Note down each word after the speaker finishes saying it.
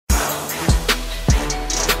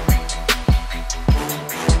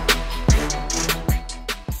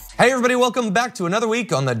Hey everybody, welcome back to another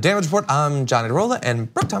week on the Damage Report. I'm Johnny DeRola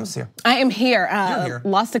and Brooke Thomas is here. I am here. You're here.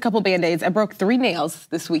 Lost a couple Band-Aids. I broke 3 nails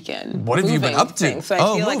this weekend. What have you been up to? Things. So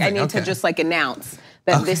I feel like I need to just like announce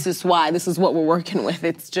that this is why, this is what we're working with.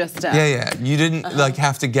 It's just yeah. You didn't like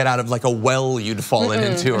have to get out of like a well you'd fallen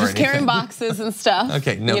into or just anything. carrying boxes and stuff.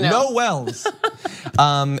 Okay, no wells.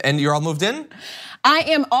 And you're all moved in? I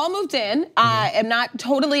am all moved in. I am not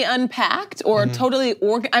totally unpacked or totally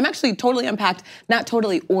I'm actually totally unpacked, not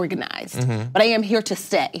totally organized. But I am here to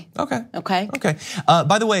stay. Okay. Okay.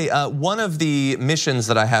 By the way, one of the missions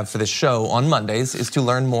that I have for this show on Mondays is to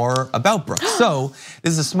learn more about Brooke. So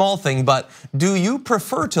this is a small thing, but do you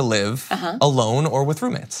prefer to live alone or with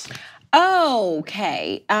roommates?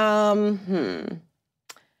 Okay.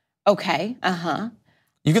 Okay.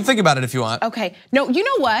 You can think about it if you want. Okay. No, you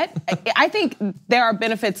know what? I think there are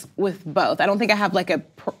benefits with both. I don't think I have like a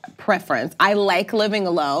preference. I like living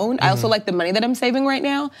alone. I also like the money that I'm saving right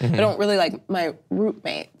now. I don't really like my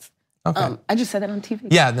roommates. Okay. I just said that on TV.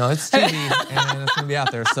 Yeah, no, it's TV and it's gonna be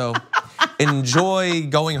out there. So enjoy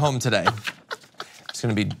going home today. Just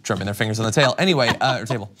gonna be drumming their fingers on the tail. Anyway, or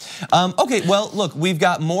table. Okay, well, look, we've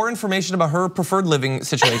got more information about her preferred living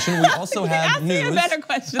situation. We also have news. Ask me a better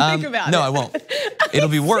question. Think about it. No, I won't. It'll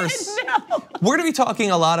be worse. No. We're gonna be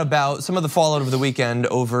talking a lot about some of the fallout of the weekend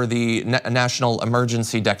over the national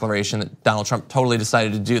emergency declaration that Donald Trump totally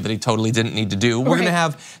decided to do that he totally didn't need to do. We're gonna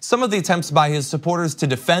have some of the attempts by his supporters to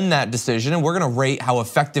defend that decision, and we're gonna rate how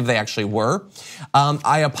effective they actually were.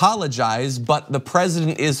 I apologize, but the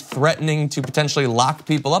president is threatening to potentially lock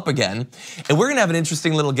people up again. And we're gonna have an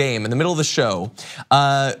interesting little game in the middle of the show.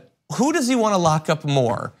 Who does he wanna lock up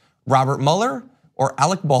more? Robert Mueller or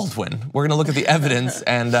Alec Baldwin? We're gonna look at the evidence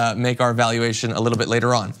and make our evaluation a little bit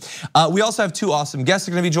later on. We also have 2 awesome guests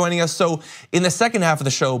that are gonna be joining us. So in the second half of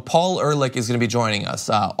the show, Paul Ehrlich is gonna be joining us,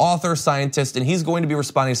 author, scientist, and he's going to be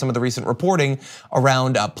responding to some of the recent reporting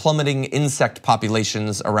around plummeting insect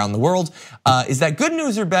populations around the world. Is that good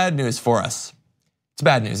news or bad news for us? It's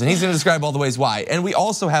bad news, and he's gonna describe all the ways why. And we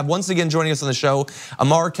also have, once again joining us on the show,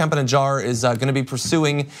 Ammar Campa-Najjar is gonna be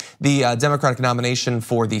pursuing the Democratic nomination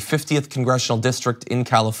for the 50th Congressional District in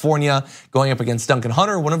California, going up against Duncan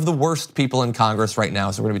Hunter, one of the worst people in Congress right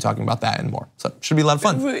now. So we're gonna be talking about that and more. So it should be a lot of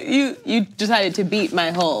fun. You decided to beat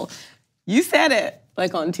my whole, you said it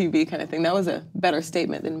like on TV kind of thing. That was a better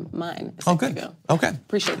statement than mine. Oh, good. Okay.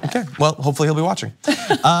 Appreciate that. Okay, well, hopefully he'll be watching.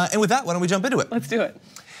 And with that, why don't we jump into it? Let's do it.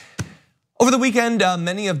 Over the weekend,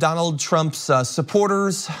 many of Donald Trump's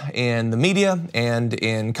supporters in the media and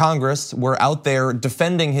in Congress were out there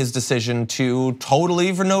defending his decision to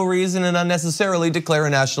totally, for no reason and unnecessarily, declare a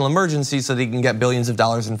national emergency so that he can get billions of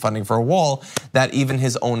dollars in funding for a wall that even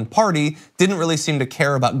his own party didn't really seem to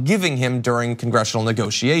care about giving him during congressional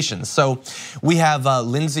negotiations. So we have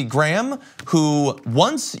Lindsey Graham, who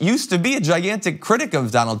once used to be a gigantic critic of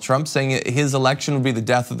Donald Trump, saying his election would be the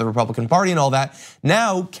death of the Republican Party and all that,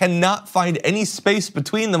 now cannot find any space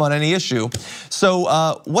between them on any issue.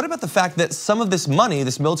 So what about the fact that some of this money,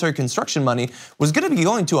 this military construction money, was gonna be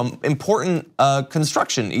going to important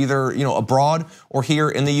construction, either abroad or here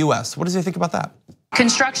in the US? What does he think about that?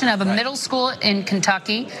 Construction of a middle school in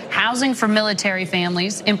Kentucky, housing for military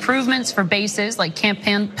families, improvements for bases like Camp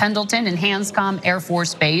Pendleton and Hanscom Air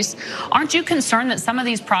Force Base. Aren't you concerned that some of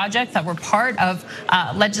these projects that were part of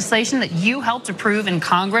legislation that you helped approve in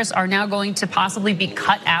Congress are now going to possibly be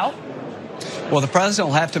cut out? Well, the president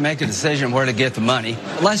will have to make a decision where to get the money.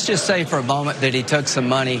 Let's just say for a moment that he took some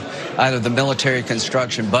money out of the military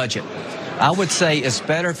construction budget. I would say it's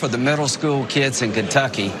better for the middle school kids in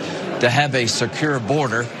Kentucky to have a secure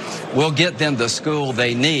border. We'll get them the school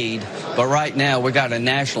they need, but right now we got a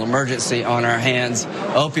national emergency on our hands.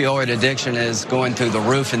 Opioid addiction is going through the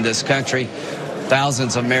roof in this country.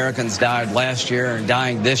 Thousands of Americans died last year and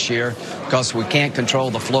dying this year because we can't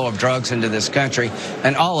control the flow of drugs into this country,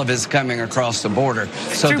 and all of it's coming across the border.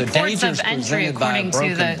 So through the dangers presented by a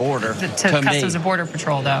broken border, to Customs and Border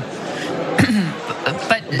Patrol, though.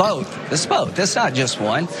 But both. It's both. It's not just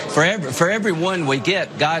one. For every one we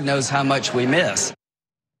get, God knows how much we miss.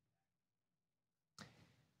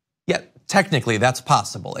 Yeah, technically that's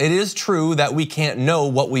possible. It is true that we can't know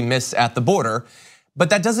what we miss at the border, but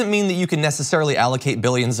that doesn't mean that you can necessarily allocate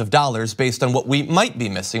billions of dollars based on what we might be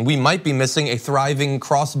missing. We might be missing a thriving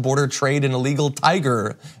cross-border trade in illegal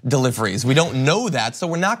tiger deliveries. We don't know that, so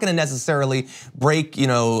we're not gonna necessarily break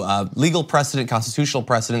legal precedent, constitutional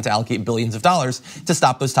precedent to allocate billions of dollars to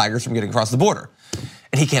stop those tigers from getting across the border.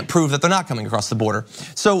 And he can't prove that they're not coming across the border.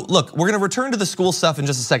 So look, we're gonna return to the school stuff in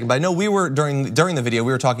just a second, but I know we were, during the video,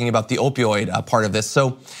 we were talking about the opioid part of this.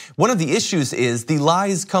 So one of the issues is the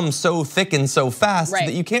lies come so thick and so fast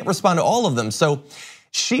that you can't respond to all of them. So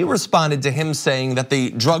She responded to him saying that the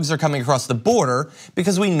drugs are coming across the border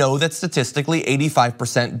because we know that statistically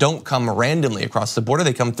 85% don't come randomly across the border,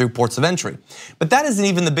 they come through ports of entry. But that isn't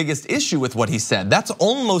even the biggest issue with what he said. That's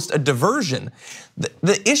almost a diversion.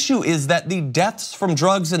 The issue is that the deaths from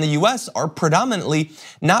drugs in the US are predominantly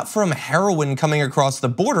not from heroin coming across the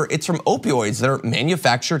border, it's from opioids that are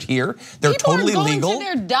manufactured here. They're totally legal. People are going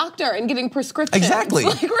to their doctor and getting prescriptions. Exactly.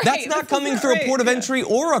 That's not coming through a port of entry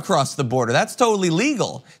or across the border. That's totally legal.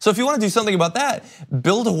 So if you want to do something about that,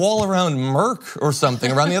 build a wall around Merck or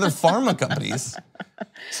something, around the other pharma companies.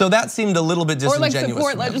 So that seemed a little bit disingenuous. Or like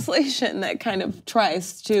support legislation that kind of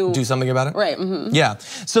tries to do something about it. Right. Yeah.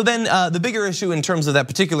 So then the bigger issue in terms of that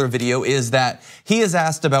particular video is that he is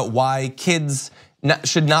asked about why kids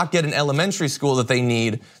should not get an elementary school that they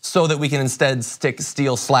need so that we can instead stick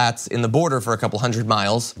steel slats in the border for a couple 100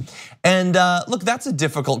 miles. And look, that's a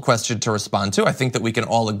difficult question to respond to. I think that we can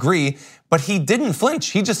all agree, but he didn't flinch.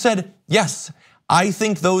 He just said, yes, I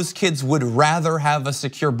think those kids would rather have a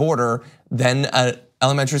secure border than an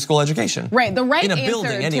elementary school education. Right, the right answer to in a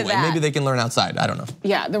building anyway. that, maybe they can learn outside, I don't know.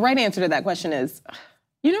 Yeah, the right answer to that question is,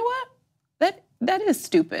 you know what? That is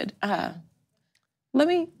stupid. Let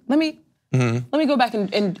me go back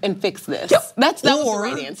and fix this. Yep. That was the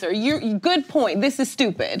right answer. Good point. This is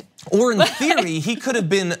stupid. Or in theory, he could have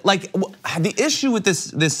been like, the issue with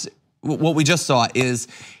this what we just saw is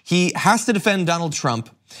he has to defend Donald Trump,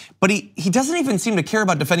 but he doesn't even seem to care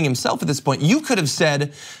about defending himself at this point. You could have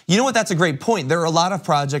said, you know what, that's a great point. There are a lot of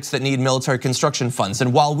projects that need military construction funds.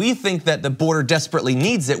 And while we think that the border desperately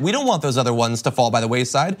needs it, we don't want those other ones to fall by the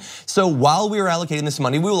wayside. So while we are allocating this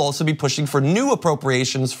money, we will also be pushing for new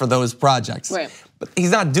appropriations for those projects. Right. But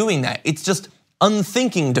he's not doing that. It's just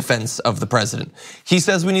unthinking defense of the president. He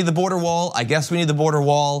says we need the border wall. I guess we need the border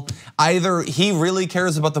wall. Either he really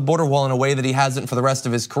cares about the border wall in a way that he hasn't for the rest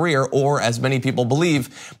of his career, or as many people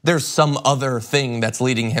believe, there's some other thing that's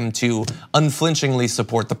leading him to unflinchingly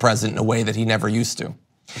support the president in a way that he never used to.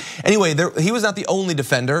 Anyway, he was not the only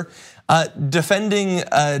defender. Defending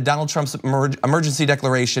Donald Trump's emergency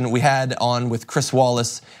declaration, we had on with Chris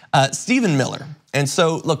Wallace, Stephen Miller. And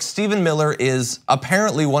so, look, Stephen Miller is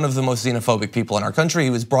apparently one of the most xenophobic people in our country. He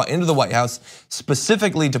was brought into the White House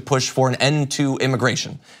specifically to push for an end to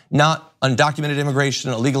immigration. Not undocumented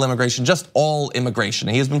immigration, illegal immigration, just all immigration.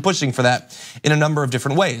 And he has been pushing for that in a number of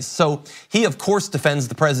different ways. So he, of course, defends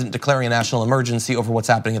the president declaring a national emergency over what's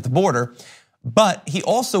happening at the border. But he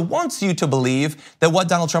also wants you to believe that what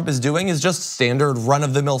Donald Trump is doing is just standard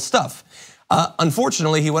run-of-the-mill stuff.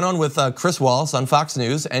 Unfortunately, he went on with Chris Wallace on Fox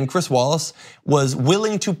News, and Chris Wallace was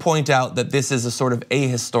willing to point out that this is a sort of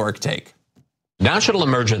ahistoric take. National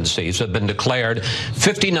emergencies have been declared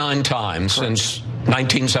 59 times since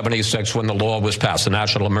 1976 when the law was passed, the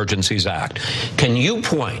National Emergencies Act. Can you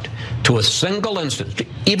point to a single instance,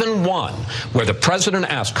 even one, where the president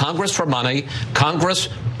asked Congress for money, Congress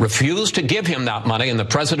refused to give him that money, and the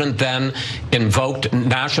president then invoked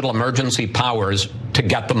national emergency powers to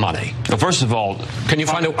get the money? Well, first of all, can you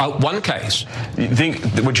find one case? I think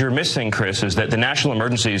what you're missing, Chris, is that the national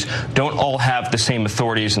emergencies don't all have the same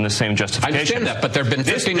authorities and the same justifications. I understand that, but there have been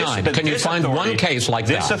 59. Can you find one case like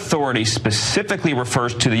that? This authority specifically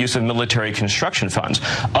refers to the use of military construction funds.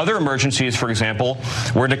 Other emergencies, for example,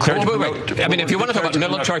 were declared. I mean, if you want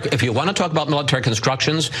to talk about military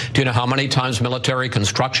constructions, do you know how many times military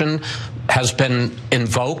construction has been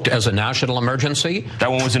invoked as a national emergency? That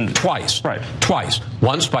one was in twice. Right. Twice.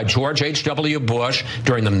 Once by George H.W. Bush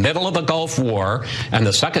during the middle of the Gulf War, and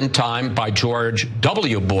the second time by George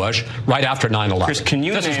W. Bush right after 9/11. Chris,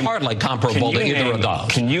 this is hardly comparable to either of those.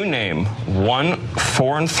 Can you name one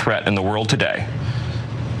foreign threat in the world today,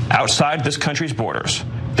 outside this country's borders,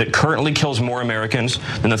 that currently kills more Americans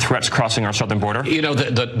than the threats crossing our southern border? You know,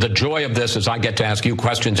 the joy of this is I get to ask you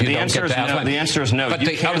questions you don't get to ask me. The answer is no. But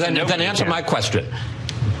then answer my question.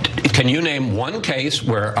 Can you name one case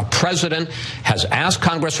where a president has asked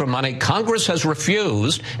Congress for money, Congress has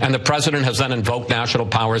refused, and the president has then invoked national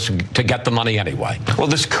powers to get the money anyway? Well,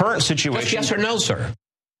 this current situation... Just yes or no, sir?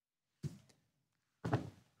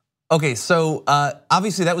 Okay, so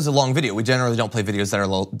obviously that was a long video. We generally don't play videos that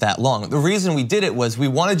are that long. The reason we did it was we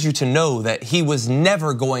wanted you to know that he was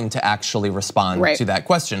never going to actually respond to that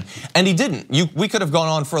question. And he didn't. We could have gone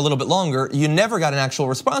on for a little bit longer. You never got an actual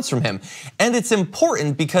response from him. And it's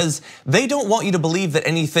important because they don't want you to believe that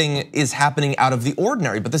anything is happening out of the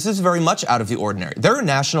ordinary, but this is very much out of the ordinary. There are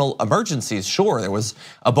national emergencies, sure. There was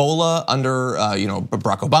Ebola under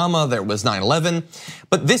Barack Obama, there was 9/11,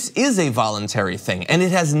 but this is a voluntary thing, and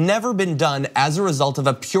it has never been done as a result of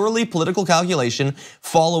a purely political calculation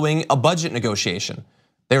following a budget negotiation.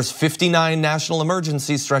 There's 59 national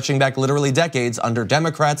emergencies stretching back literally decades under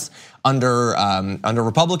Democrats, under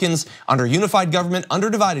Republicans, under unified government, under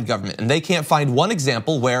divided government. And they can't find one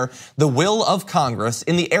example where the will of Congress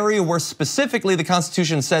in the area where specifically the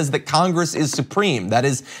Constitution says that Congress is supreme, that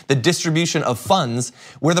is the distribution of funds,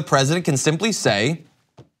 where the president can simply say,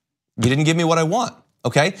 you didn't give me what I want.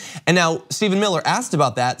 Okay, and now Stephen Miller, asked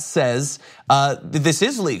about that, says this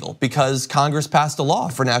is legal because Congress passed a law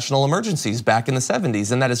for national emergencies back in the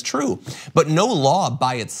 70s, and that is true. But no law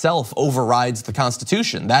by itself overrides the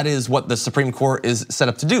Constitution. That is what the Supreme Court is set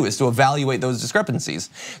up to do, is to evaluate those discrepancies.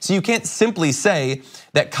 So you can't simply say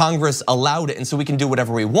that Congress allowed it and so we can do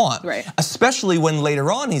whatever we want. Right. Especially when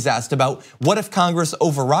later on he's asked about what if Congress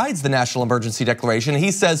overrides the National Emergency Declaration.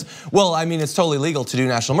 He says, well, I mean, it's totally legal to do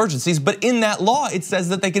national emergencies, but in that law it says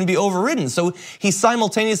that they can be overridden. So he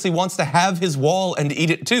simultaneously wants to have his wall and eat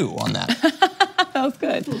it too on that. That was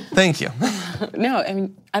good. Thank you. No, I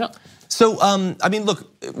mean, I don't. So, I mean,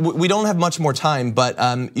 look, we don't have much more time, but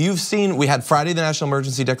you've seen, we had Friday, the National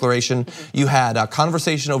Emergency Declaration. You had a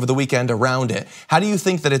conversation over the weekend around it. How do you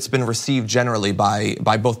think that it's been received generally by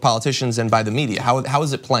both politicians and by the media? How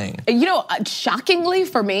is it playing? You know, shockingly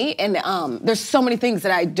for me, and there's so many things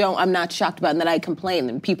that I'm not shocked about and that I complain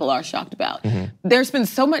and people are shocked about. There's been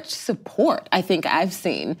so much support, I think I've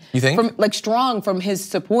seen. You think? From, like, strong from his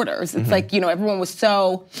supporters. It's like, you know, everyone was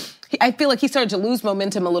so, I feel like he started to lose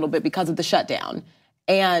momentum a little bit because of the shutdown.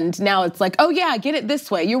 And now it's like, oh yeah, get it this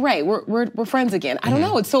way. You're right, we're friends again. I don't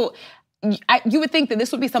know, it's so, you would think that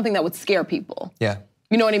this would be something that would scare people. Yeah.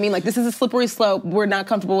 You know what I mean? Like, this is a slippery slope. We're not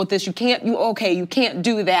comfortable with this. You can't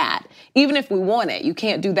do that. Even if we want it, you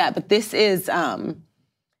can't do that. But this is,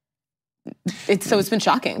 it's been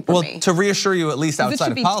shocking for me. Well, to reassure you, at least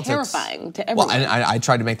outside of politics, this should be terrifying to everyone. Well, and I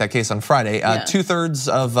tried to make that case on Friday. 2/3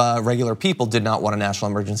 of regular people did not want a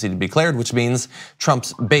national emergency to be declared, which means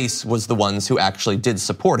Trump's base was the ones who actually did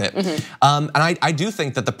support it. And I do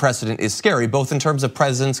think that the precedent is scary, both in terms of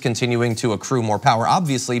presidents continuing to accrue more power,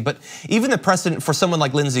 obviously, but even the precedent for someone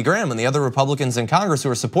like Lindsey Graham and the other Republicans in Congress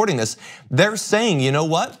who are supporting this, they're saying, you know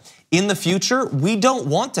what? In the future, we don't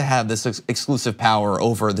want to have this exclusive power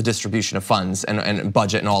over the distribution of funds and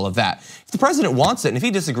budget and all of that. If the president wants it, and if he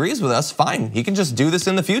disagrees with us, fine, he can just do this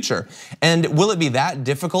in the future. And will it be that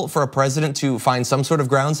difficult for a president to find some sort of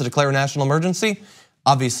grounds to declare a national emergency?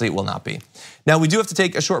 Obviously, it will not be. Now, we do have to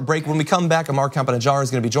take a short break. When we come back, Ammar Campa-Najjar is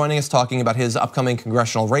going to be joining us, talking about his upcoming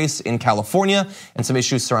congressional race in California and some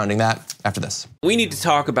issues surrounding that after this. We need to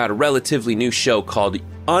talk about a relatively new show called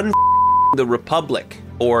the Republic,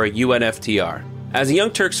 or UNFTR. As a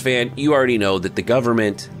Young Turks fan, you already know that the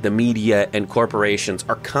government, the media, and corporations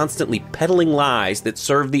are constantly peddling lies that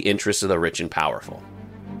serve the interests of the rich and powerful.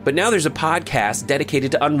 But now there's a podcast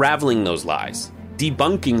dedicated to unraveling those lies,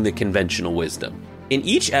 debunking the conventional wisdom. In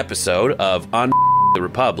each episode of the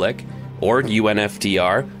Republic, or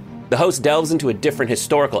UNFTR, the host delves into a different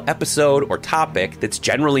historical episode or topic that's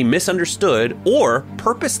generally misunderstood or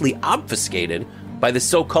purposely obfuscated by the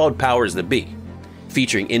so-called powers that be.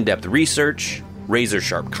 Featuring in-depth research,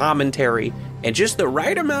 razor-sharp commentary, and just the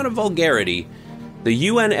right amount of vulgarity, the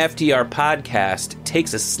UNFTR podcast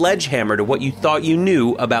takes a sledgehammer to what you thought you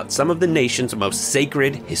knew about some of the nation's most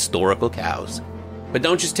sacred historical cows. But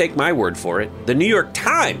don't just take my word for it. The New York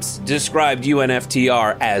Times described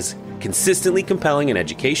UNFTR as consistently compelling and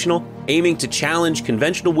educational, aiming to challenge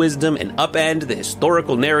conventional wisdom and upend the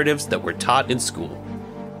historical narratives that were taught in school.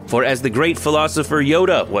 For as the great philosopher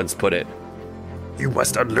Yoda once put it, you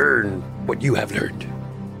must unlearn what you have learned.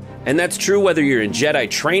 And that's true whether you're in Jedi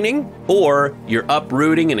training or you're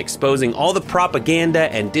uprooting and exposing all the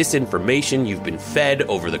propaganda and disinformation you've been fed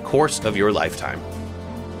over the course of your lifetime.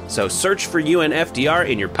 So search for UNFTR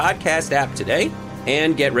in your podcast app today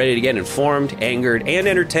and get ready to get informed, angered, and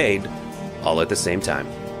entertained all at the same time.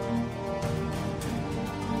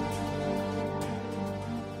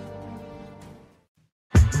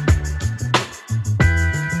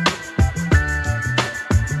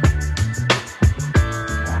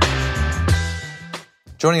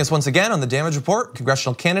 Joining us once again on the Damage Report,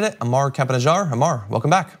 congressional candidate Ammar Campa-Najjar. Ammar,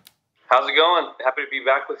 welcome back. How's it going? Happy to be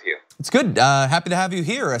back with you. It's good. Happy to have you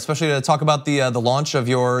here, especially to talk about the launch of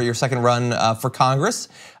your second run for Congress.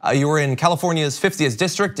 You were in California's 50th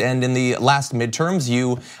district, and in the last midterms,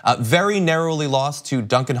 you very narrowly lost to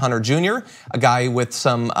Duncan Hunter Jr., a guy with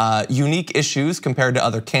some unique issues compared to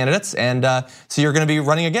other candidates. And so you're going to be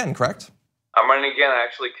running again, correct? I'm running again. I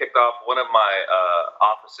actually kicked off one of my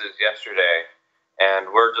offices yesterday.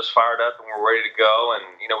 And we're just fired up and we're ready to go. And,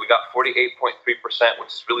 you know, we got 48.3%,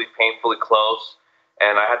 which is really painfully close.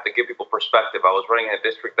 And I have to give people perspective. I was running in a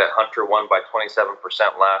district that Hunter won by 27%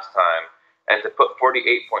 last time. And to put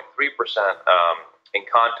 48.3% in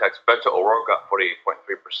context, Beto O'Rourke got 48.3%,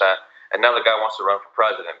 and now the guy wants to run for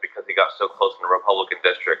president because he got so close in the Republican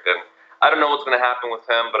district. And I don't know what's going to happen with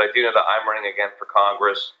him, but I do know that I'm running again for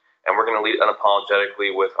Congress, and we're going to lead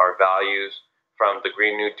unapologetically with our values, from the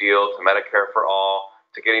Green New Deal to Medicare for all,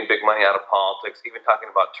 to getting big money out of politics, even talking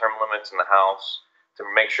about term limits in the House, to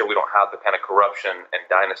make sure we don't have the kind of corruption and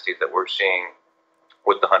dynasties that we're seeing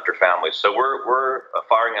with the Hunter family. So we're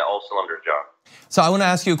firing at all cylinders, John. So I want to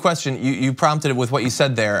ask you a question. You prompted it with what you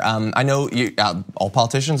said there. I know all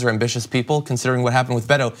politicians are ambitious people, considering what happened with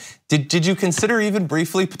Beto. Did you consider even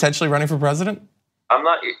briefly potentially running for president? I'm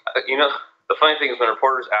not, the funny thing is when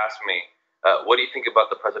reporters ask me, what do you think about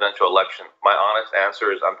the presidential election? My honest answer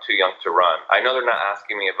is I'm too young to run. I know they're not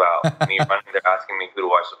asking me about me running, they're asking me who do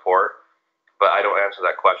I support, but I don't answer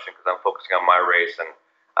that question because I'm focusing on my race. And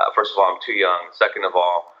first of all, I'm too young. Second of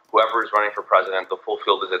all, whoever is running for president, the full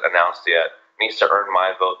field isn't announced yet, needs to earn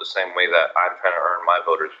my vote the same way that I'm trying to earn my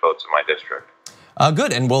voters' votes in my district.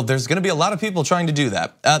 Good, and well, there's going to be a lot of people trying to do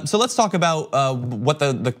that. So let's talk about what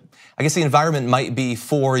the environment might be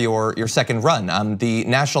for your second run. The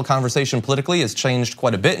national conversation politically has changed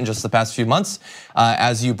quite a bit in just the past few months.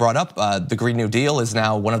 As you brought up, the Green New Deal is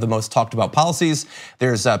now one of the most talked about policies.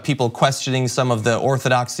 There's people questioning some of the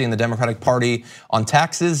orthodoxy in the Democratic Party on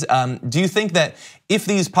taxes. Do you think that if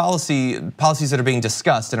these policies that are being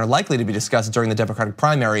discussed and are likely to be discussed during the Democratic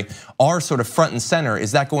primary are sort of front and center,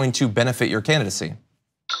 is that going to benefit your candidacy?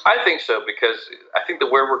 I think so, because I think that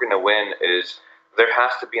where we're going to win is there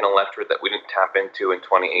has to be an electorate that we didn't tap into in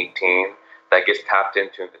 2018 that gets tapped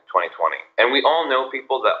into in 2020. And we all know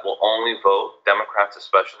people that will only vote, Democrats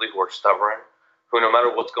especially, who are stubborn, who no matter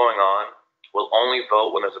what's going on, will only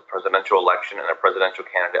vote when there's a presidential election and a presidential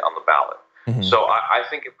candidate on the ballot. Mm-hmm. So I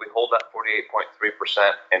think if we hold that 48.3%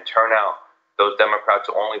 and turn out those Democrats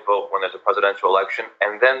who only vote when there's a presidential election,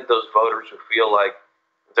 and then those voters who feel like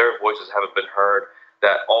their voices haven't been heard,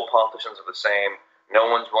 that all politicians are the same, no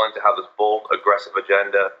one's willing to have this bold, aggressive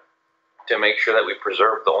agenda to make sure that we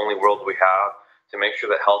preserve the only world we have, to make sure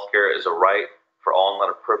that healthcare is a right for all, not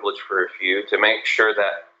a privilege for a few, to make sure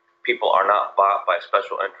that people are not bought by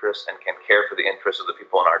special interests and can care for the interests of the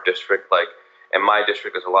people in our district. Like in my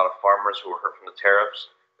district, there's a lot of farmers who were hurt from the tariffs.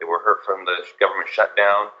 They were hurt from the government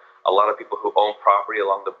shutdown. A lot of people who own property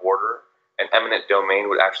along the border. An eminent domain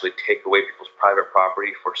would actually take away people's private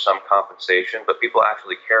property for some compensation, but people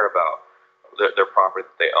actually care about their property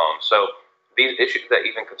that they own. So these issues that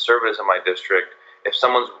even conservatives in my district, if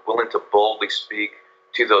someone's willing to boldly speak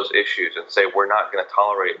to those issues and say, we're not going to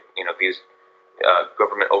tolerate, these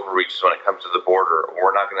government overreaches when it comes to the border, or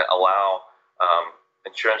we're not going to allow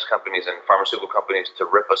insurance companies and pharmaceutical companies to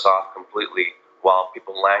rip us off completely while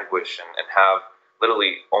people languish and have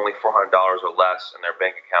literally only $400 or less in their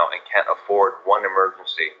bank account and can't afford one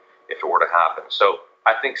emergency if it were to happen. So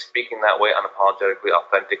I think speaking that way, unapologetically,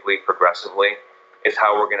 authentically, progressively, is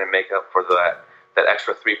how we're going to make up for that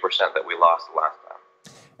extra 3% that we lost the last time.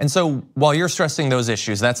 And so while you're stressing those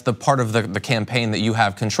issues, that's the part of the campaign that you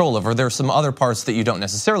have control over. There are some other parts that you don't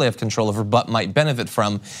necessarily have control over, but might benefit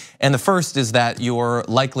from. And the first is that your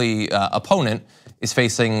likely opponent is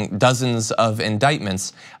facing dozens of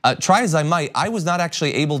indictments. Try as I might, I was not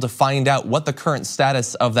actually able to find out what the current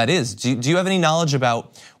status of that is. Do you have any knowledge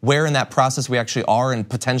about where in that process we actually are and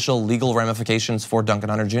potential legal ramifications for Duncan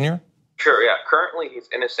Hunter Jr.? Sure, yeah. Currently, he's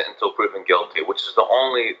innocent until proven guilty, which is the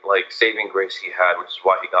only saving grace he had, which is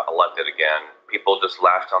why he got elected again. People just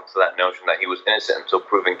latched onto that notion that he was innocent until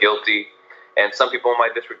proven guilty. And some people in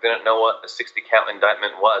my district didn't know what a 60-count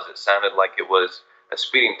indictment was. It sounded like it was a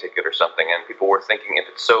speeding ticket or something, and people were thinking, if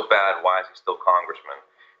it's so bad, why is he still congressman?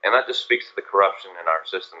 And that just speaks to the corruption in our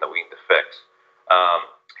system that we need to fix.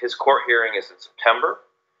 His court hearing is in September,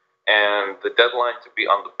 and the deadline to be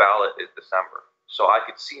on the ballot is December. So I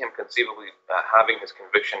could see him conceivably having his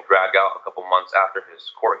conviction drag out a couple months after his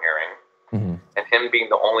court hearing, and him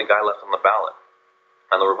being the only guy left on the ballot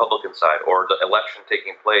on the Republican side, or the election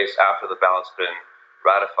taking place after the ballot's been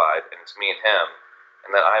ratified, and it's me and him,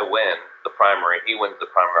 and then I win the primary, he wins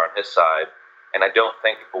the primary on his side, and I don't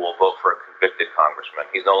think people will vote for a convicted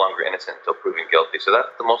congressman. He's no longer innocent until proven guilty. So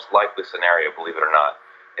that's the most likely scenario, believe it or not.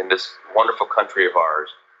 In this wonderful country of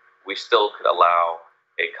ours, we still could allow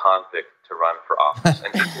a convict to run for office,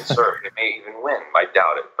 and he can serve. He may even win. I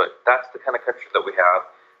doubt it, but that's the kind of country that we have,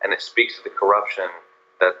 and it speaks to the corruption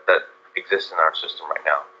that exists in our system right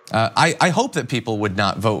now. I hope that people would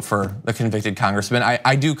not vote for the convicted congressman.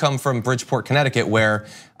 I do come from Bridgeport, Connecticut, where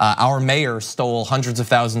our mayor stole hundreds of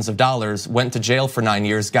thousands of dollars, went to jail for 9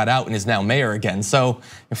 years, got out, and is now mayor again. So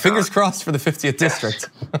fingers crossed for the 50th district.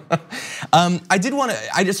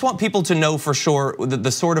 I just want people to know for sure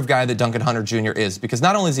the sort of guy that Duncan Hunter Jr. is, because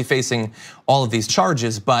not only is he facing all of these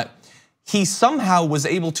charges, but he somehow was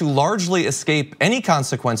able to largely escape any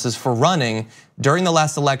consequences for running during the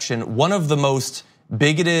last election one of the most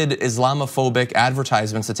bigoted Islamophobic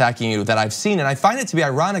advertisements attacking you that I've seen. And I find it to be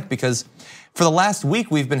ironic because for the last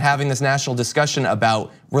week, we've been having this national discussion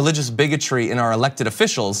about religious bigotry in our elected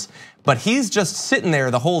officials, but he's just sitting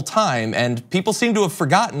there the whole time and people seem to have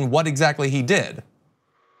forgotten what exactly he did.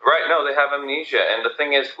 Right, no, they have amnesia. And the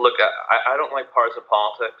thing is, look, I don't like partisan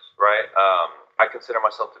politics, right? I consider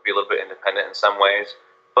myself to be a little bit independent in some ways.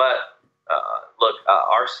 But look,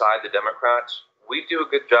 our side, the Democrats, we do a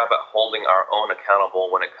good job at holding our own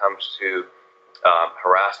accountable when it comes to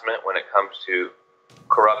harassment, when it comes to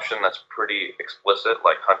corruption that's pretty explicit,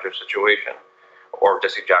 like Hunter's situation, or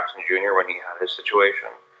Jesse Jackson Jr. when he had his situation,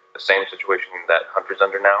 the same situation that Hunter's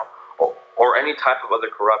under now, or any type of other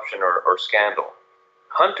corruption or scandal.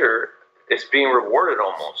 Hunter is being rewarded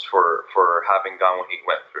almost for having gone what he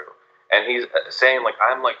went through. And he's saying, like,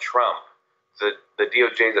 I'm like Trump. The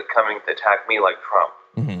DOJ is coming to attack me like Trump.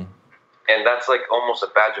 Mm-hmm. And that's like almost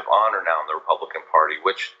a badge of honor now in the Republican Party,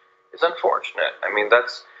 which is unfortunate. I mean,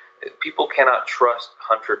 people cannot trust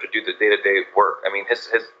Hunter to do the day-to-day work. I mean,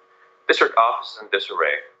 his district office is in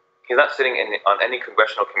disarray. He's not sitting on any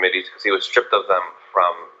congressional committees because he was stripped of them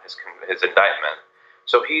from his indictment.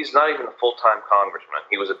 So he's not even a full-time congressman.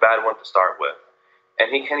 He was a bad one to start with.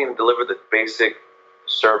 And he can't even deliver the basic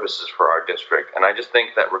services for our district. And I just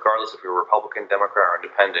think that regardless if you're a Republican, Democrat, or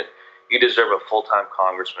Independent, you deserve a full-time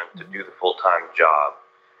congressman to do the full-time job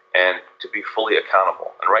and to be fully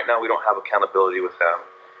accountable. And right now we don't have accountability with them.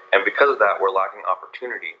 And because of that, we're lacking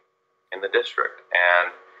opportunity in the district.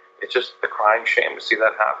 And it's just a crying shame to see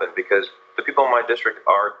that happen because the people in my district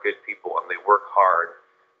are good people and they work hard.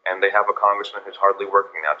 And they have a congressman who's hardly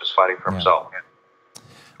working now, just fighting for himself.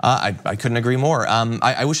 I couldn't agree more.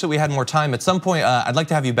 I wish that we had more time. At some point, I'd like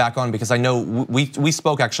to have you back on because I know we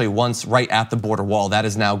spoke actually once right at the border wall. That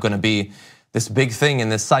is now going to be this big thing in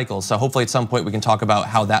this cycle. So hopefully at some point we can talk about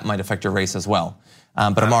how that might affect your race as well.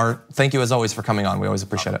 But Ammar, thank you as always for coming on. We always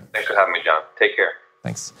appreciate it. Thanks for having me, John. Take care.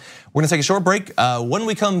 Thanks. We're going to take a short break. When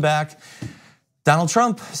we come back, Donald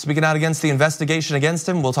Trump speaking out against the investigation against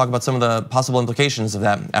him. We'll talk about some of the possible implications of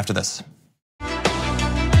that after this.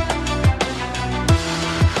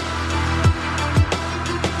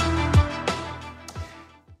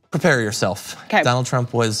 Prepare yourself. Okay. Donald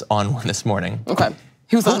Trump was on one this morning. Okay.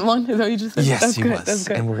 He was on one? Is that what you just said? Yes, he was. That's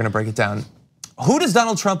good. And we're gonna break it down. Who does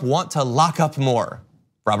Donald Trump want to lock up more?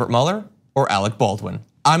 Robert Mueller or Alec Baldwin?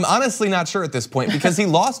 I'm honestly not sure at this point because he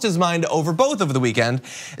lost his mind over both over the weekend.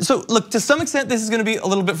 So look, to some extent, this is gonna be a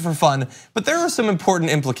little bit for fun, but there are some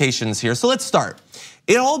important implications here. So let's start.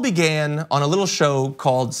 It all began on a little show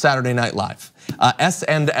called Saturday Night Live.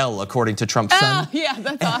 S&L, according to Trump's son. Yeah,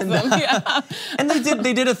 that's awesome. Yeah. And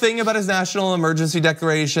they did a thing about his national emergency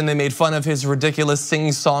declaration. They made fun of his ridiculous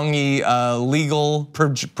sing-songy legal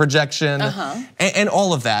projection and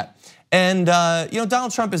all of that. And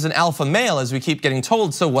Donald Trump is an alpha male, as we keep getting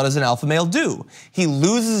told. So what does an alpha male do? He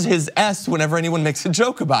loses his S whenever anyone makes a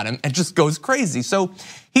joke about him and just goes crazy. So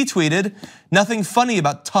he tweeted, "Nothing funny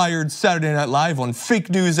about tired Saturday Night Live on fake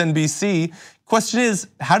news NBC. Question is,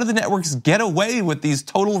 how do the networks get away with these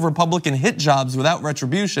total Republican hit jobs without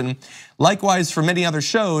retribution? Likewise for many other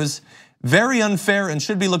shows. Very unfair and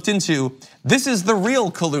should be looked into. This is the real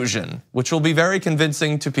collusion," which will be very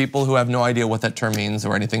convincing to people who have no idea what that term means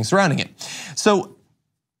or anything surrounding it. So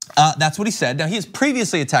that's what he said. Now he has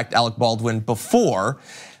previously attacked Alec Baldwin before.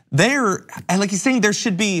 Like he's saying, there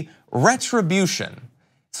should be retribution.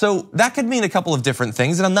 So that could mean a couple of different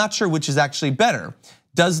things, and I'm not sure which is actually better.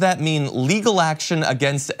 Does that mean legal action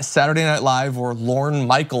against Saturday Night Live or Lorne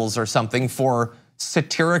Michaels or something for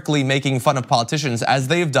satirically making fun of politicians, as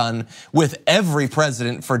they've done with every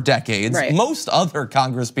president for decades? Right. Most other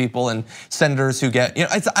Congress people and senators who get,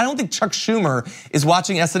 I don't think Chuck Schumer is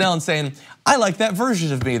watching SNL and saying, I like that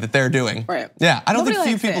version of me that they're doing. Right. Yeah, I don't think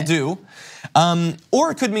few people do.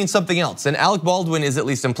 Or it could mean something else. And Alec Baldwin is at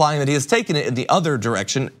least implying that he has taken it in the other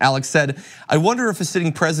direction. Alec said, "I wonder if a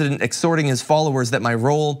sitting president exhorting his followers that my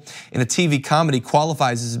role in a TV comedy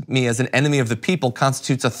qualifies me as an enemy of the people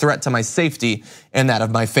constitutes a threat to my safety and that of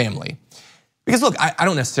my family." Because look, I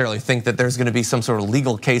don't necessarily think that there's gonna be some sort of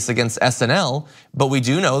legal case against SNL, but we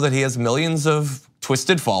do know that he has millions of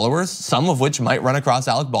twisted followers, some of which might run across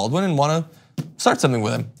Alec Baldwin and wanna start something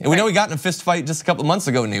with him. And we know he got in a fist fight just a couple of months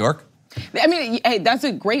ago in New York. I mean, hey, that's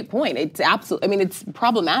a great point. It's absolutely, I mean, it's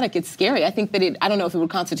problematic. It's scary. I think that I don't know if it would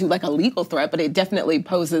constitute like a legal threat, but it definitely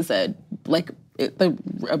poses what's the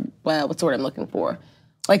word I'm looking for?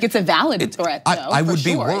 Like it's a valid threat, though, I would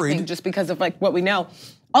be worried. I think, just because of like what we know.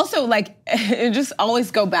 Also, like, just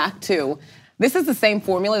always go back to, this is the same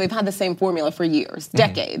formula. They've had the same formula for years,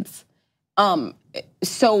 decades.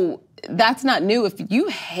 So that's not new. If you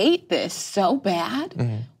hate this so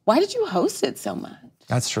bad, why did you host it so much?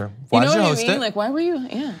 That's true. Why did you host it? Like, why were you?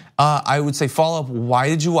 Yeah. I would say follow up. Why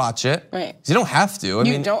did you watch it? Right. You don't have to.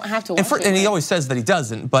 You don't have to watch it. And he always says that he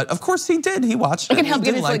doesn't, but of course he did. He watched it. It can help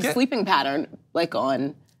get his like sleeping pattern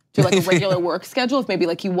on to like a regular work schedule. If maybe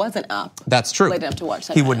like he wasn't up. That's true. Late enough to watch.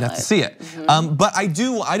 He wouldn't have to see it. But I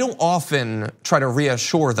don't often try to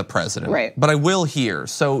reassure the president. Right. But I will here.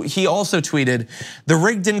 So he also tweeted, "The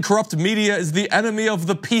rigged and corrupt media is the enemy of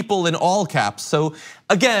the people," in all caps. So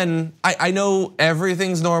again, I know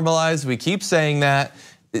everything's normalized. We keep saying that.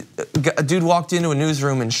 A dude walked into a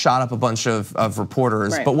newsroom and shot up a bunch of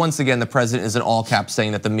reporters. Right. But once again, the president is in all caps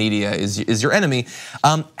saying that the media is your enemy.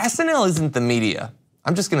 SNL isn't the media.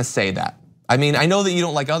 I'm just gonna say that. I mean, I know that you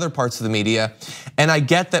don't like other parts of the media, and I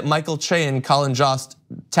get that Michael Che and Colin Jost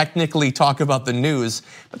technically talk about the news,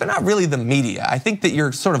 but they're not really the media. I think that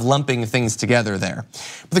you're sort of lumping things together there.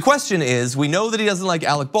 But the question is, we know that he doesn't like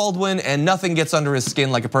Alec Baldwin, and nothing gets under his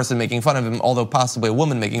skin like a person making fun of him, although possibly a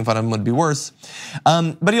woman making fun of him would be worse.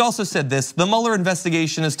 But he also said this: "The Mueller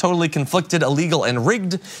investigation is totally conflicted, illegal, and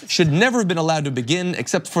rigged, should never have been allowed to begin,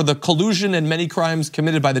 except for the collusion and many crimes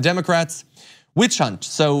committed by the Democrats. Witch hunt."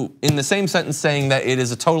 So in the same sentence saying that it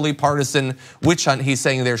is a totally partisan witch hunt, he's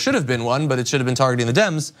saying there should have been one, but it should have been targeting the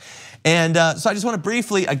Dems. And so I just want to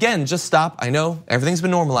briefly, again, just stop. I know everything's been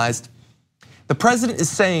normalized. The president is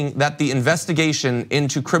saying that the investigation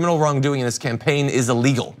into criminal wrongdoing in his campaign is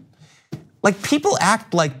illegal. Like, people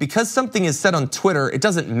act like because something is said on Twitter, it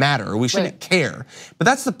doesn't matter, we shouldn't care. But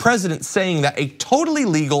that's the president saying that a totally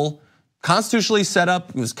legal, constitutionally set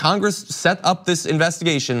up, it was Congress set up this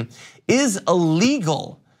investigation, is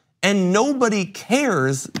illegal, and nobody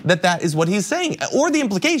cares that that is what he's saying or the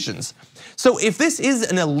implications. So if this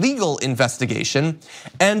is an illegal investigation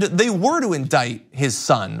and they were to indict his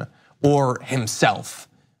son or himself,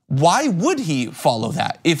 why would he follow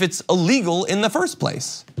that if it's illegal in the first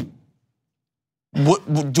place?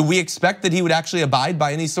 Do we expect that he would actually abide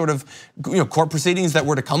by any sort of court proceedings that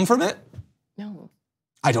were to come from it? No.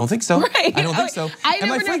 I don't think so. Right. I don't think so.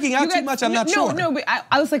 Am I freaking out too much? I'm not sure. No, but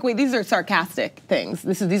I was like, wait, these are sarcastic things.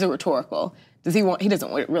 These are rhetorical. He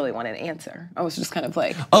doesn't really want an answer. I was just kind of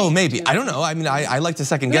like, oh, maybe. I don't know. I mean, I like to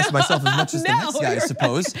second guess myself as much as the next guy, I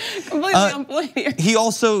suppose. Completely on point here. He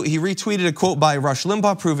retweeted a quote by Rush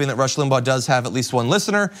Limbaugh, proving that Rush Limbaugh does have at least one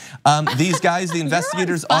listener. These guys, the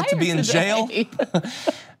investigators, ought to be in jail.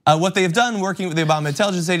 What they have done working with the Obama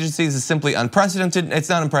intelligence agencies is simply unprecedented. It's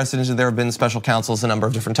not unprecedented. There have been special counsels a number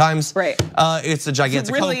of different times. Right. It's a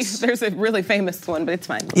gigantic hoax. There's a really famous one, but it's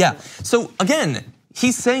fine. Yeah. So again,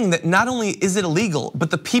 he's saying that not only is it illegal, but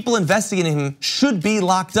the people investigating him should be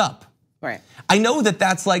locked up. Right. I know that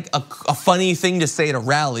that's like a funny thing to say at a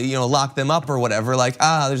rally, lock them up or whatever. Like,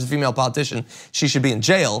 there's a female politician, she should be in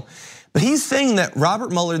jail. But he's saying that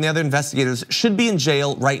Robert Mueller and the other investigators should be in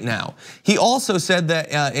jail right now. He also said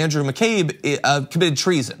that Andrew McCabe committed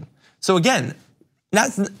treason. So again,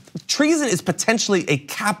 treason is potentially a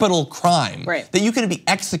capital crime that you can be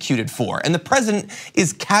executed for. And the president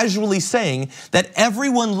is casually saying that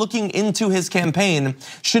everyone looking into his campaign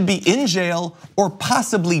should be in jail or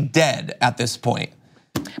possibly dead at this point.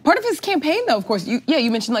 Part of his campaign, though, of course, you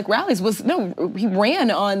mentioned like rallies, he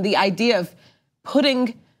ran on the idea of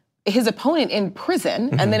putting his opponent in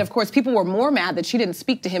prison. And then of course people were more mad that she didn't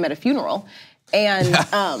speak to him at a funeral. And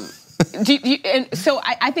and so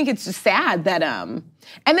I think it's just sad that, and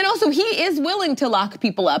then also he is willing to lock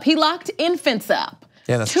people up. He locked infants up.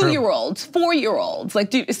 Yeah, that's true. 2-year-olds, 4-year-olds.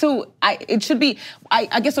 Like, it should be,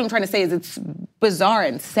 I guess what I'm trying to say is it's bizarre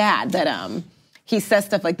and sad that he says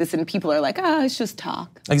stuff like this and people are like, it's just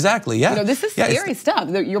talk. Exactly, yeah. This is scary stuff.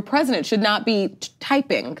 Your president should not be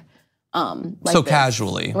typing like so this.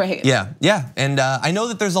 Casually. Right. Yeah. And I know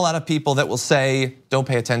that there's a lot of people that will say, don't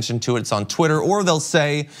pay attention to it, it's on Twitter, or they'll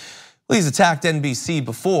say, well, he's attacked NBC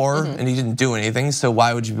before and he didn't do anything, so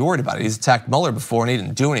why would you be worried about it? He's attacked Mueller before and he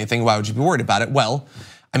didn't do anything, why would you be worried about it? Well,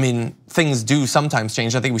 I mean, things do sometimes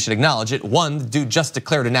change. I think we should acknowledge it. One, the dude just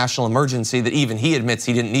declared a national emergency that even he admits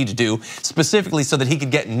he didn't need to do, specifically so that he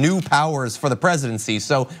could get new powers for the presidency.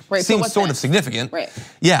 So seems sort of significant. Right.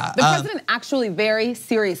 Yeah. The president actually very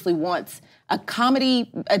seriously wants a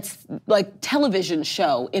comedy, like television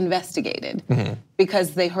show investigated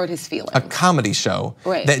because they hurt his feelings. A comedy show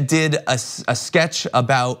that did a sketch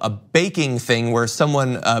about a baking thing where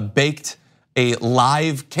someone baked a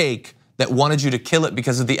live cake that wanted you to kill it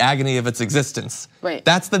because of the agony of its existence. Right.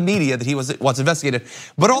 That's the media that he wants investigated.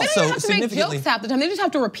 But also, they don't have to significantly, make jokes half the time. They just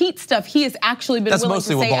have to repeat stuff he has actually been willing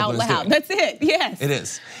to say out loud. That's it. Yes. It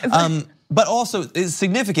is. But also,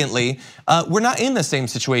 significantly, we're not in the same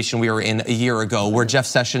situation we were in a year ago, where Jeff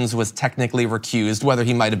Sessions was technically recused, whether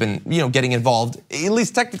he might have been, getting involved, at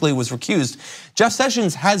least technically was recused. Jeff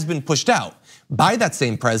Sessions has been pushed out by that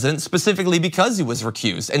same president, specifically because he was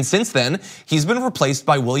recused. And since then, he's been replaced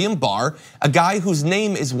by William Barr, a guy whose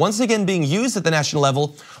name is once again being used at the national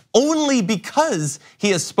level only because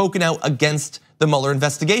he has spoken out against the Mueller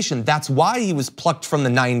investigation. That's why he was plucked from the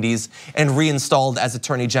 90s and reinstalled as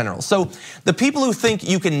Attorney General. So the people who think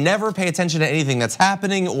you can never pay attention to anything that's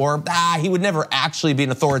happening, or he would never actually be an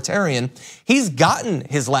authoritarian, he's gotten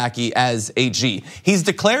his lackey as AG. He's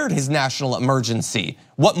declared his national emergency.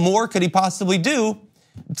 What more could he possibly do?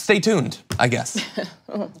 Stay tuned, I guess.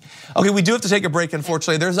 Okay, we do have to take a break,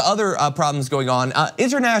 unfortunately. There's other problems going on.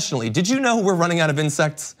 Internationally, did you know we're running out of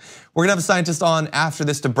insects? We're gonna have a scientist on after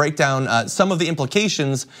this to break down some of the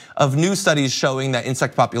implications of new studies showing that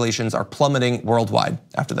insect populations are plummeting worldwide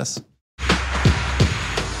after this.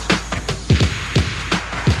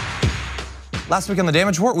 Last week on the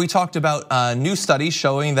Damage Report, we talked about a new study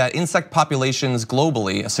showing that insect populations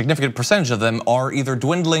globally, a significant percentage of them, are either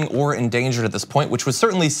dwindling or endangered at this point, which was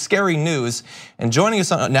certainly scary news. And joining us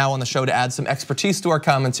now on the show to add some expertise to our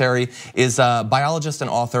commentary is biologist and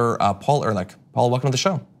author Paul Ehrlich. Paul, welcome to the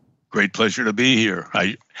show. Great pleasure to be here.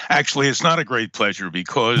 Actually, it's not a great pleasure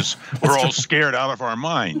because we're all scared out of our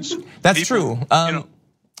minds. That's true.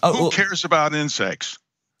 Who cares about insects?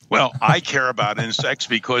 Well, I care about insects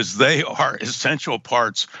because they are essential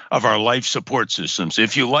parts of our life support systems.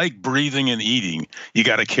 If you like breathing and eating, you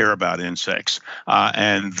got to care about insects.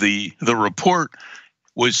 And the report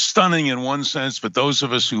was stunning in one sense, but those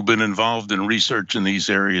of us who've been involved in research in these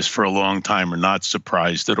areas for a long time are not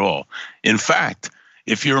surprised at all. In fact,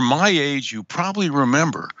 if you're my age, you probably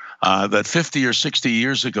remember that 50 or 60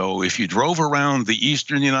 years ago, if you drove around the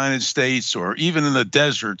eastern United States or even in the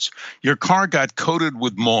deserts, your car got coated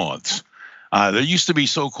with moths. There used to be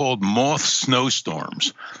so-called moth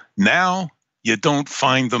snowstorms. Now, you don't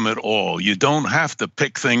find them at all. You don't have to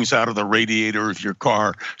pick things out of the radiator of your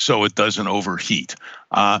car so it doesn't overheat.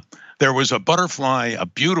 There was a butterfly, a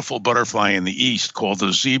beautiful butterfly in the east called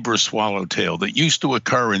the zebra swallowtail that used to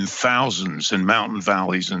occur in thousands in mountain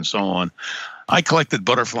valleys and so on. I collected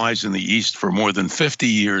butterflies in the east for more than 50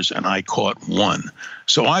 years and I caught one.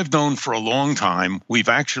 So I've known for a long time, we've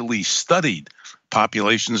actually studied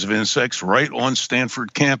populations of insects right on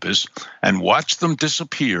Stanford campus and watched them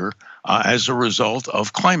disappear as a result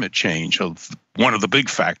of climate change, of one of the big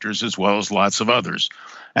factors as well as lots of others.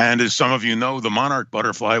 And as some of you know, the monarch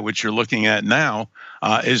butterfly, which you're looking at now,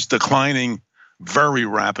 is declining very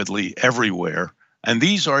rapidly everywhere. And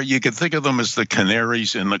these are, you can think of them as the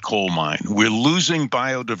canaries in the coal mine. We're losing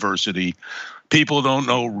biodiversity. People don't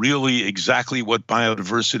know really exactly what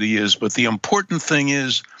biodiversity is, but the important thing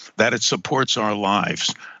is that it supports our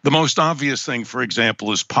lives. The most obvious thing, for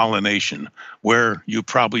example, is pollination, where you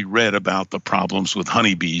probably read about the problems with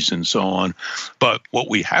honeybees and so on. But what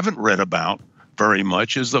we haven't read about very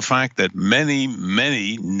much is the fact that many,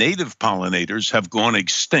 many native pollinators have gone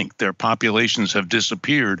extinct. Their populations have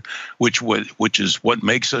disappeared, which is what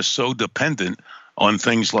makes us so dependent on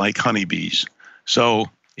things like honeybees. So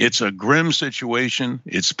it's a grim situation.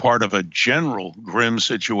 It's part of a general grim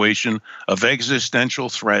situation of existential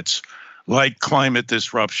threats like climate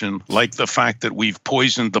disruption, like the fact that we've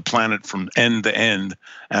poisoned the planet from end to end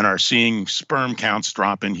and are seeing sperm counts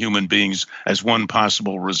drop in human beings as one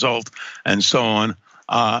possible result, and so on.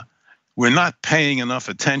 We're not paying enough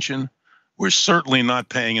attention. We're certainly not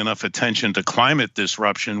paying enough attention to climate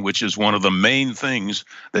disruption, which is one of the main things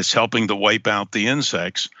that's helping to wipe out the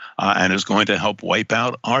insects and is going to help wipe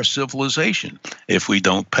out our civilization if we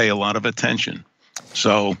don't pay a lot of attention.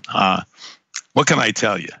 So what can I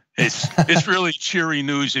tell you? It's really cheery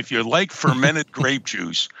news. If you like fermented grape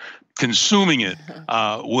juice, consuming it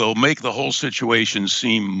will make the whole situation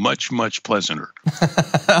seem much, much pleasanter.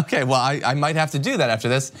 Okay, well, I might have to do that after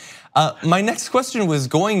this. My next question was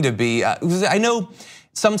going to be, I know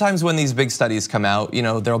sometimes when these big studies come out,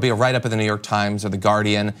 there'll be a write-up in the New York Times or the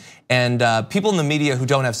Guardian, and people in the media who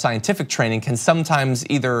don't have scientific training can sometimes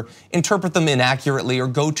either interpret them inaccurately or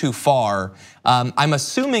go too far. I'm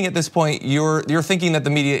assuming at this point you're thinking that the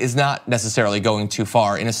media is not necessarily going too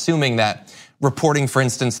far in assuming that reporting, for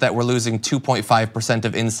instance, that we're losing 2.5%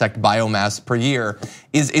 of insect biomass per year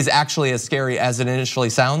is actually as scary as it initially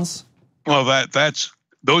sounds? Well,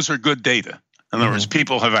 those are good data. In other words,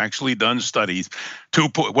 people have actually done studies.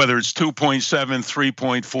 Whether it's 2.7,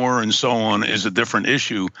 3.4, and so on is a different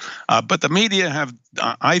issue. But the media have,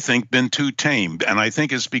 I think, been too tame. And I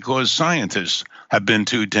think it's because scientists have been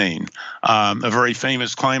too tame. A very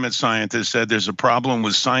famous climate scientist said there's a problem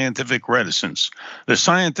with scientific reticence. The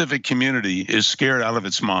scientific community is scared out of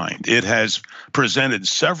its mind. It has presented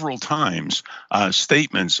several times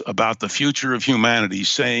statements about the future of humanity,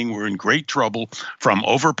 saying we're in great trouble from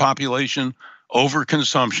overpopulation,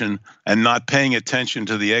 overconsumption, and not paying attention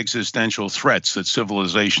to the existential threats that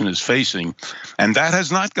civilization is facing. And that has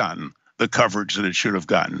not gotten the coverage that it should have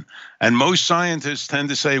gotten. And most scientists tend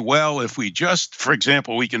to say, well, if we just, for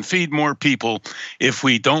example, we can feed more people if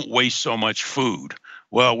we don't waste so much food.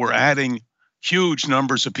 Well, we're adding huge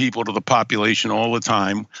numbers of people to the population all the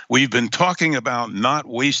time. We've been talking about not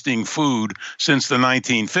wasting food since the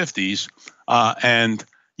 1950s, and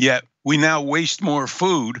yet we now waste more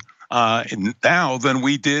food now than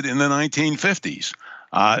we did in the 1950s.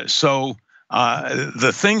 So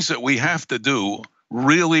the things that we have to do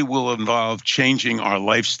really will involve changing our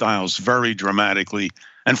lifestyles very dramatically.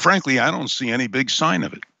 And frankly, I don't see any big sign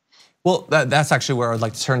of it. Well, that's actually where I'd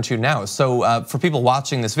like to turn to now. So for people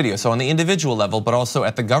watching this video, so on the individual level, but also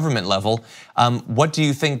at the government level, what do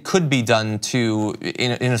you think could be done to,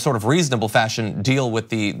 in a sort of reasonable fashion, deal with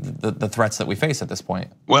the threats that we face at this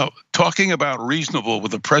point? Well, talking about reasonable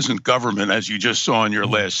with the present government, as you just saw in your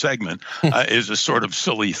last segment, is a sort of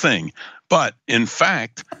silly thing. But in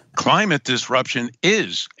fact, climate disruption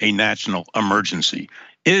is a national emergency,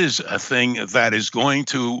 is a thing that is going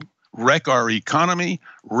to wreck our economy,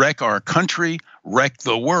 wreck our country, wreck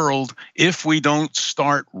the world if we don't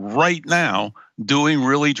start right now doing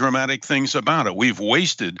really dramatic things about it. We've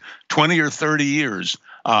wasted 20 or 30 years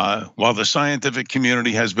while the scientific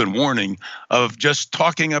community has been warning of just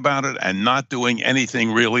talking about it and not doing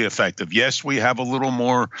anything really effective. Yes, we have a little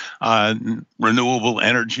more renewable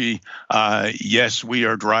energy. Yes, we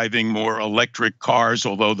are driving more electric cars,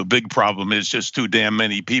 although the big problem is just too damn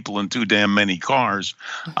many people and too damn many cars.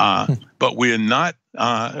 But we're not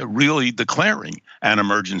really declaring an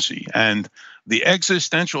emergency. And the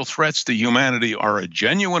existential threats to humanity are a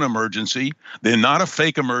genuine emergency. They're not a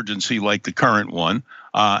fake emergency like the current one.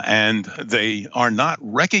 And they are not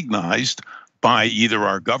recognized by either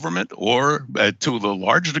our government or, to the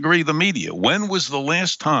large degree, the media. When was the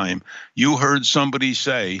last time you heard somebody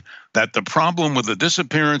say that the problem with the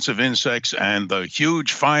disappearance of insects and the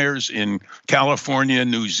huge fires in California,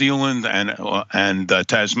 New Zealand, and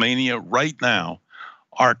Tasmania right now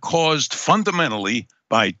are caused fundamentally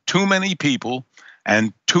by too many people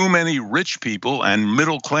and too many rich people and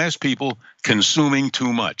middle-class people consuming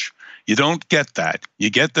too much? You don't get that. You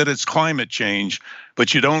get that it's climate change,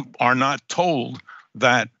 but you are not told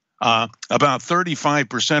that about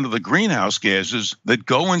 35% of the greenhouse gases that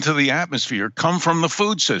go into the atmosphere come from the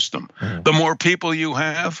food system. The more people you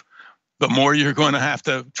have, the more you're going to have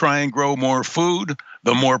to try and grow more food,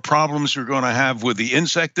 the more problems you're going to have with the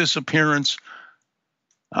insect disappearance.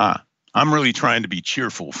 I'm really trying to be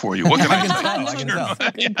cheerful for you. What can I tell? I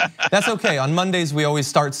can tell. That's okay. On Mondays, we always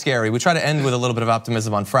start scary. We try to end with a little bit of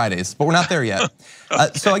optimism on Fridays, but we're not there yet.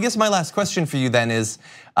 So I guess my last question for you then is,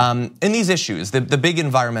 in these issues, the big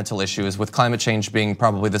environmental issues with climate change being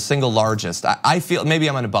probably the single largest, I feel, maybe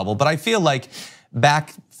I'm in a bubble, but I feel like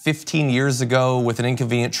back 15 years ago with An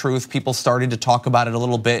Inconvenient Truth, people started to talk about it a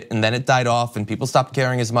little bit and then it died off and people stopped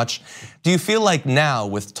caring as much. Do you feel like now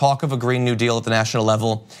with talk of a Green New Deal at the national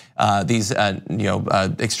level, these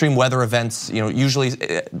extreme weather events, usually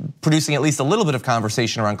producing at least a little bit of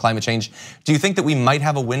conversation around climate change, do you think that we might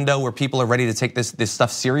have a window where people are ready to take this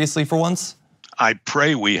stuff seriously for once? I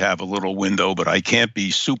pray we have a little window, but I can't be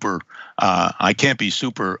super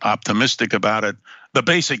optimistic about it. The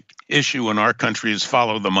basic issue in our country is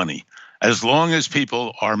follow the money. As long as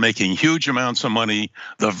people are making huge amounts of money,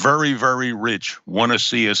 the very, very rich want to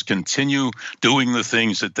see us continue doing the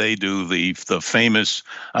things that they do, the famous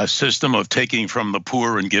system of taking from the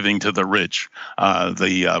poor and giving to the rich,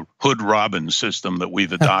 the Hood Robin system that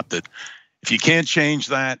we've adopted. If you can't change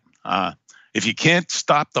that, if you can't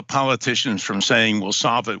stop the politicians from saying we'll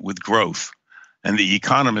solve it with growth, and the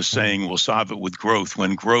economists saying we'll solve it with growth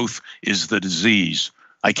when growth is the disease,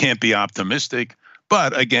 I can't be optimistic.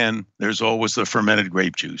 But again, there's always the fermented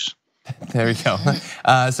grape juice. There you go.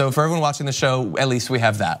 So for everyone watching the show, at least we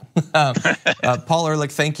have that. Paul Ehrlich,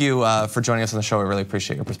 thank you for joining us on the show. I really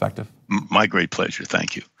appreciate your perspective. My great pleasure.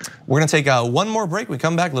 Thank you. We're going to take one more break. We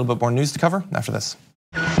come back, a little bit more news to cover after this.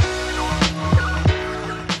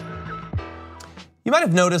 You might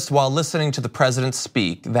have noticed while listening to the president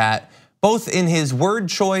speak that both in his word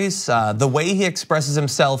choice, the way he expresses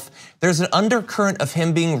himself, there's an undercurrent of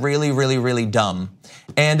him being really, really, really dumb.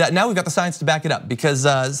 And now we've got the science to back it up, because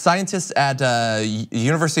scientists at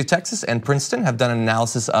University of Texas and Princeton have done an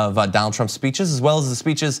analysis of Donald Trump's speeches, as well as the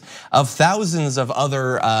speeches of thousands of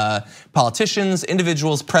other politicians,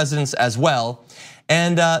 individuals, presidents as well.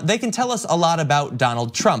 And they can tell us a lot about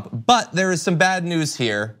Donald Trump, but there is some bad news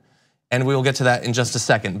here. And we will get to that in just a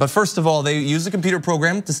second. But first of all, they use a computer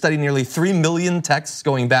program to study nearly 3 million texts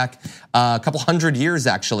going back a couple hundred years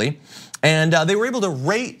actually. And they were able to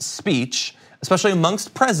rate speech, especially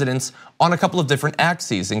amongst presidents, on a couple of different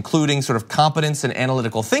axes, including sort of competence and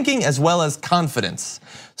analytical thinking, as well as confidence.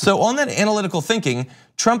 So on that analytical thinking,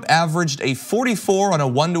 Trump averaged a 44 on a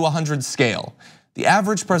 1 to 100 scale. The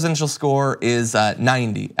average presidential score is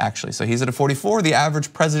 90, actually. So he's at a 44. The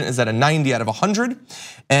average president is at a 90 out of 100.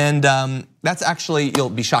 And that's actually, you'll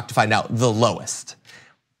be shocked to find out, the lowest.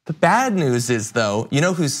 The bad news is, though, you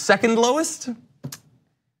know who's second lowest?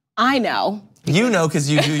 I know. You know,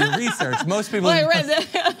 because you do your research. Most people, well, I read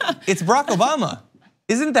that. It's Barack Obama.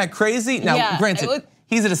 Isn't that crazy? Now, yeah, granted,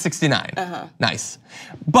 he's at a 69. Nice.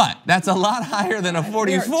 But that's a lot higher than a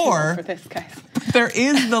 44. For this, guys. There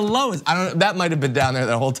is the lowest. I don't know, that might have been down there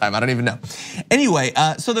the whole time. I don't even know. Anyway,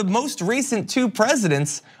 so the most recent 2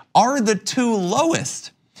 presidents are the 2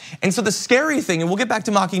 lowest. And so the scary thing, and we'll get back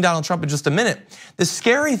to mocking Donald Trump in just a minute. The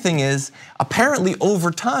scary thing is, apparently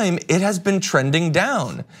over time, it has been trending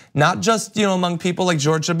down. Not just among people like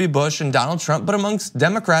George W. Bush and Donald Trump, but amongst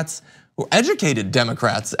Democrats, who educated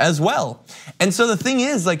Democrats as well. And so the thing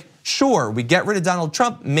is, like, sure, we get rid of Donald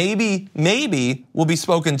Trump, maybe we'll be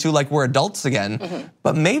spoken to like we're adults again,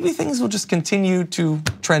 but maybe things will just continue to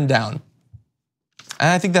trend down. And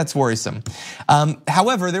I think that's worrisome.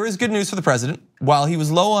 However, there is good news for the president. While he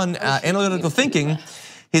was low on analytical thinking,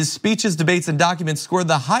 his speeches, debates, and documents scored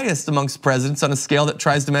the highest amongst presidents on a scale that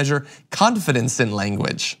tries to measure confidence in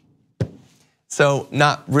language. So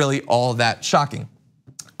not really all that shocking.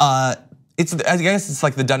 I guess it's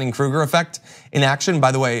like the Dunning-Kruger effect in action.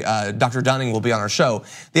 By the way, Dr. Dunning will be on our show.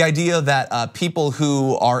 The idea that people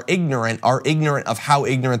who are ignorant of how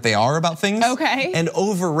ignorant they are about things, and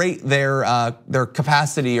overrate their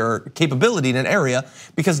capacity or capability in an area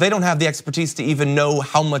because they don't have the expertise to even know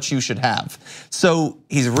how much you should have. So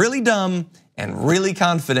he's really dumb and really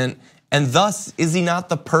confident, and thus is he not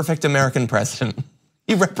the perfect American president?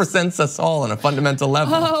 He represents us all on a fundamental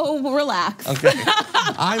level. Oh, relax. Okay,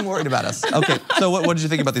 I'm worried about us. Okay, so what did you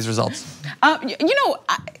think about these results? I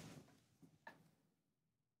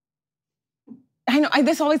know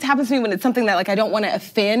this always happens to me when it's something that like I don't want to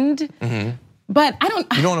offend, but I don't.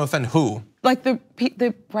 You don't want to offend who? Like the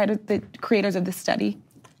writer, the creators of this study.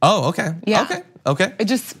 Oh, okay. Yeah. Okay. It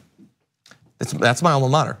just. That's my alma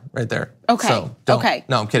mater right there. Okay. So don't.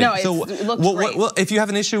 No, I'm kidding. No, it looks great. Well, if you have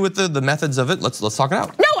an issue with the methods of it, let's talk it out.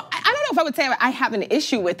 No, I don't know if I would say I have an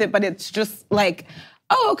issue with it, but it's just like,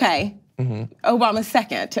 oh, okay. Obama's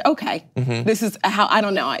second. Okay. This is how, I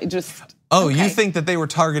don't know. I just. Oh, okay. You think that they were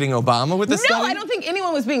targeting Obama with this study? No, I don't think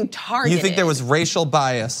anyone was being targeted. You think there was racial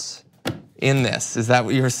bias in this? Is that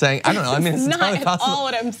what you were saying? I don't know. I mean, it's not entirely possible. all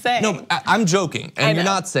what I'm saying. No, I'm joking, and you're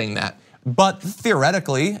not saying that. But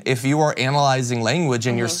theoretically, if you are analyzing language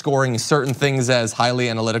and you're scoring certain things as highly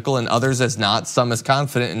analytical and others as not, some as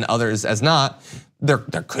confident and others as not, there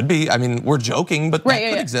could be. I mean, we're joking, but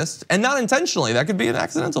that could exist, and not intentionally. That could be an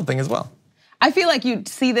accidental thing as well. I feel like you'd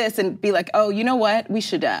see this and be like, oh, you know what? We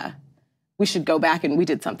should go back and we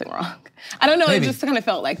did something wrong. I don't know, Maybe. It just kind of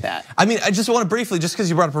felt like that. I mean, I just want to briefly, just because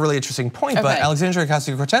you brought up a really interesting point, but Alexandria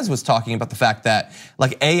Ocasio-Cortez was talking about the fact that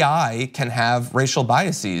like AI can have racial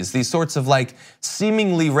biases, these sorts of like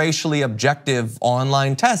seemingly racially objective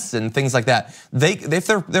online tests and things like that. If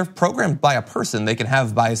they're programmed by a person, they can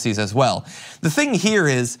have biases as well. The thing here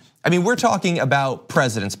is, I mean, we're talking about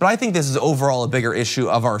presidents, but I think this is overall a bigger issue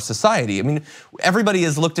of our society. I mean, everybody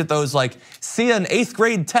has looked at those like, see an 8th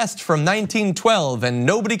grade test from 1912 and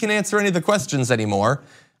nobody can answer any of the questions anymore.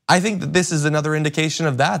 I think that this is another indication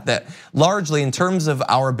of that largely in terms of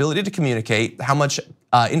our ability to communicate, how much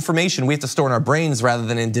information we have to store in our brains rather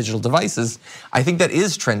than in digital devices, I think that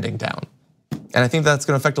is trending down. And I think that's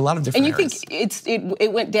gonna affect a lot of different areas. And you think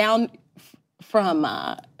it went down from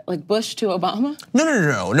like Bush to Obama?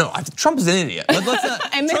 No. Trump is an idiot.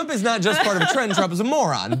 Trump is not just part of a trend, Trump is a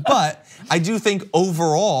moron. But I do think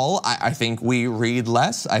overall, I think we read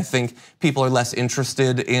less. I think people are less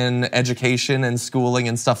interested in education and schooling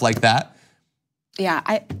and stuff like that. Yeah,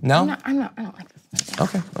 I don't like this.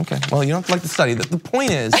 Okay. Well, you don't like the study. The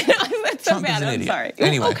point is, That's so Trump bad. is an idiot. I'm sorry.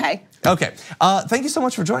 Anyway, okay. Okay. Thank you so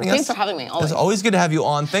much for joining us. Thanks for having me. Always. It's always good to have you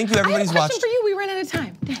on. Thank you, everybody who's watched. I have a question for you. We ran out of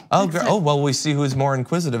time. Dang. Oh, well, we see who's more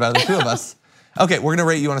inquisitive out of the two of us. Okay, we're gonna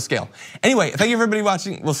rate you on a scale. Anyway, thank you everybody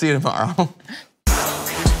watching. We'll see you tomorrow.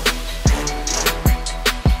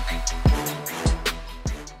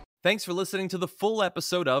 Thanks for listening to the full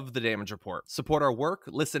episode of The Damage Report. Support our work,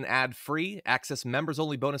 listen ad-free, access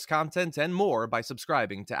members-only bonus content, and more by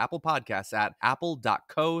subscribing to Apple Podcasts at apple.co/TYT.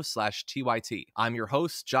 I'm your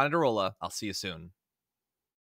host, John Adarola. I'll see you soon.